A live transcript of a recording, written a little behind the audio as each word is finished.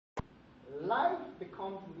life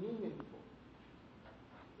becomes meaningful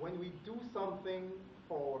when we do something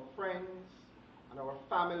for our friends and our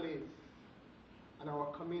families and our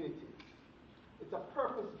communities. It's a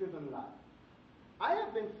purpose-driven life. I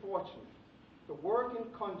have been fortunate to work in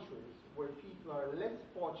countries where people are less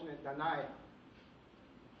fortunate than I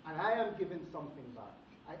am, and I am giving something back.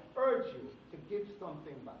 I urge you to give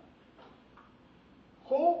something back.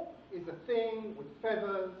 Hope is a thing with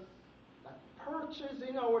feathers that perches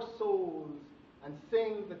in our souls and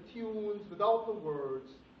sings the tunes without the words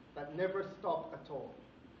that never stop at all.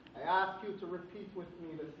 I ask you to repeat with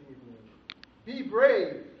me this evening. Be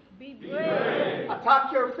brave. Be brave.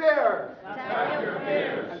 Attack your fears. Attack your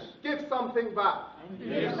fears. And give something back. And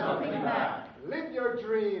give something back. Live your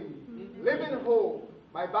dream. Live in hope.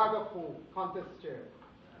 My bag of hope. Contest chair.